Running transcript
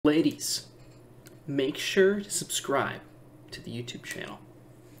Ladies, make sure to subscribe to the YouTube channel.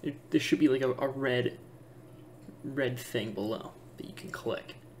 There should be like a red thing below that you can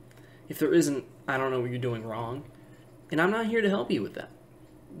click. If there isn't, I don't know what you're doing wrong, and I'm not here to help you with that.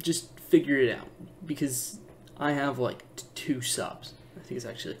 Just figure it out, because I have like 2 subs. I think it's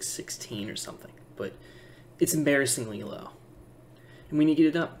actually like 16 or something, but it's embarrassingly low, and we need to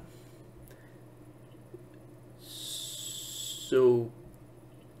get it up. So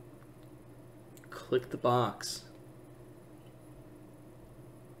click the box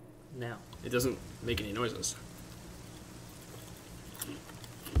now. It doesn't make any noises.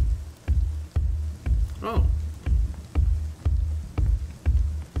 Oh.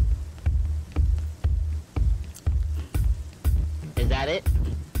 Is that it?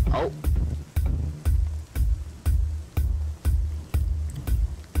 Oh.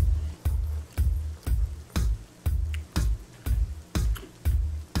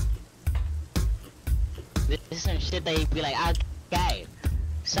 This is some shit that you'd be like, okay.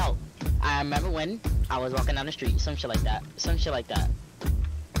 So, I remember when I was walking down the street, some shit like that. Some shit like that.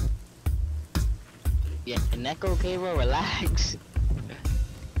 Yeah, your neck okay, bro? Relax.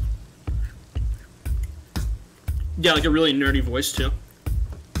 Yeah, like a really nerdy voice too.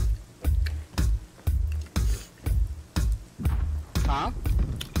 Huh?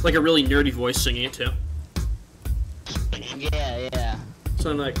 Like a really nerdy voice singing it too. Yeah.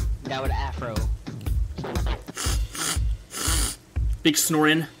 Sound like That with an afro. big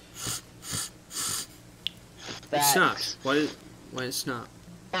snoring. It Facts. stops. Why did it stop?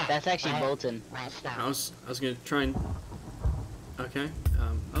 That's actually Bolton. I was gonna try and. Okay.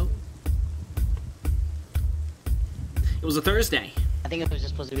 Oh. It was a Thursday. I think it was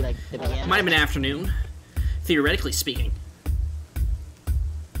just supposed to be like the piano. It might have been afternoon, theoretically speaking.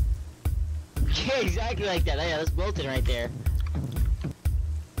 Yeah, exactly like that. Yeah, that's Bolton right there.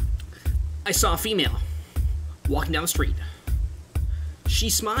 I saw a female walking down the street. She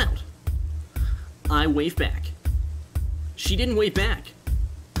smiled. I waved back. She didn't wave back.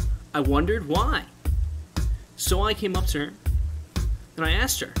 I wondered why. So I came up to her and I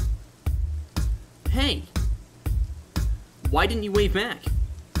asked her, "Hey, why didn't you wave back?"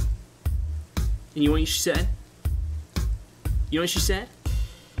 And you know what she said? You know what she said?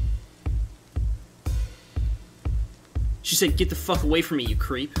 She said, "Get the fuck away from me, you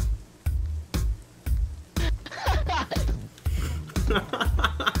creep."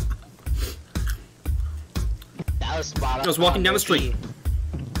 That was spot on. I was walking down the street.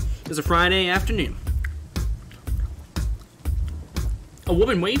 It was a Friday afternoon. A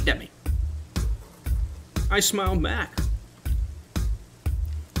woman waved at me. I smiled back.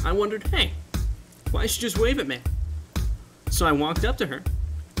 I wondered, hey, why did she just wave at me? So I walked up to her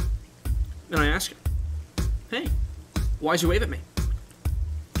and I asked her, hey, why'd you wave at me?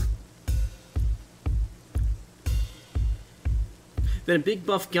 Then a big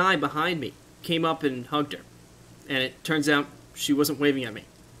buff guy behind me came up and hugged her. And it turns out she wasn't waving at me.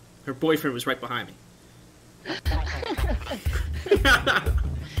 Her boyfriend was right behind me.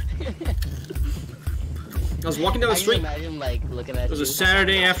 I was walking down the street. Imagine like looking at It was a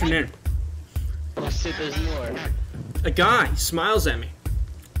Saturday afternoon. Oh shit, there's more. A guy smiles at me.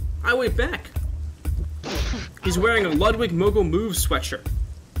 I wave back. He's wearing a Ludwig Mogul Moves sweatshirt.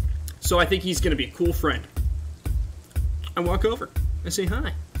 So I think he's going to be a cool friend. I walk over. I say,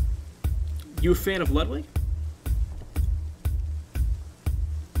 hi. You a fan of Ludwig?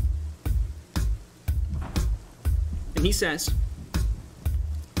 And he says,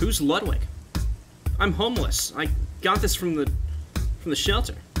 who's Ludwig? I'm homeless. I got this from the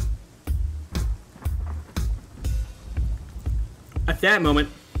shelter. At that moment,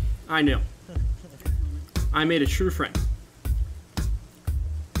 I knew. I made a true friend.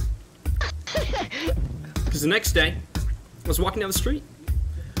 Because the next day, I was walking down the street.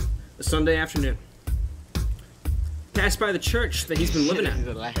 A Sunday afternoon. Passed by the church that he's been living at.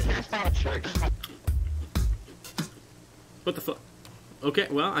 What the fuck? Okay,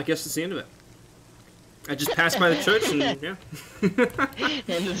 well, I guess that's the end of it. I just passed by the church and, yeah.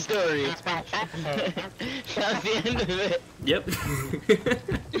 End of story. That's the end of it. Yep.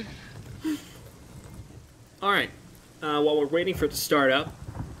 Alright. While we're waiting for it to start up.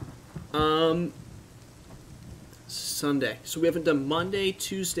 Sunday. So we haven't done Monday,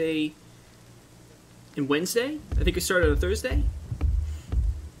 Tuesday, and Wednesday? I think we started on a Thursday?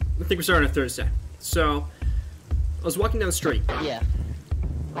 I think we started on a Thursday. So, I was walking down the street. Yeah.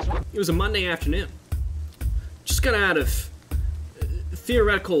 It was a Monday afternoon. Just got out of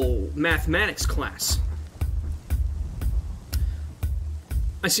theoretical mathematics class.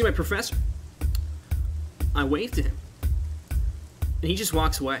 I see my professor. I waved to him. And he just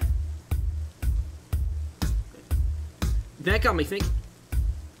walks away. That got me thinking.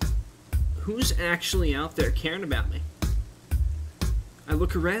 Who's actually out there caring about me? I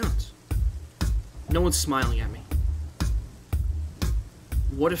look around. No one's smiling at me.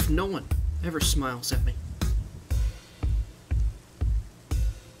 What if no one ever smiles at me?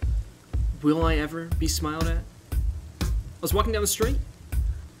 Will I ever be smiled at? I was walking down the street.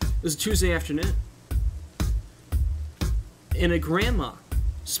 It was a Tuesday afternoon. And a grandma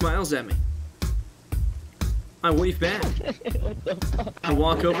smiles at me. I wave back. I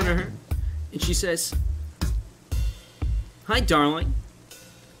walk over to her, and she says, "Hi, darling.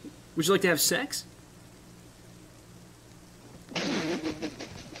 Would you like to have sex?"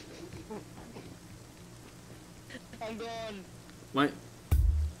 I'm gone. What?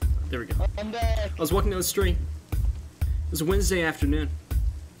 There we go. I'm back. I was walking down the street. It was a Wednesday afternoon.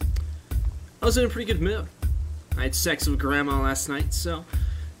 I was in a pretty good mood. I had sex with grandma last night, so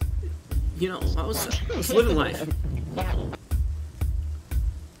you know, I was living life.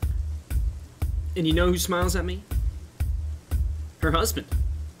 And you know who smiles at me? Her husband.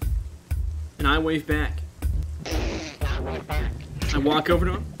 And I wave back. I walk over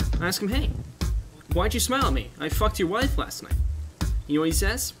to him. I ask him, "Hey, why'd you smile at me? I fucked your wife last night." You know what he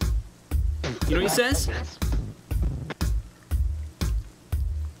says? You know what he says?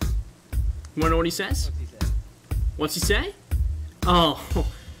 You wanna know what he says? What's he say? Oh,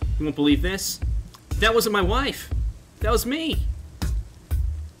 you won't believe this. That wasn't my wife. That was me.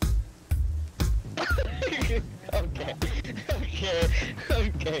 Okay.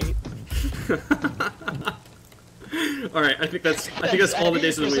 Okay. All right, I think that's all the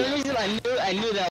days of the For week. some reason, I knew that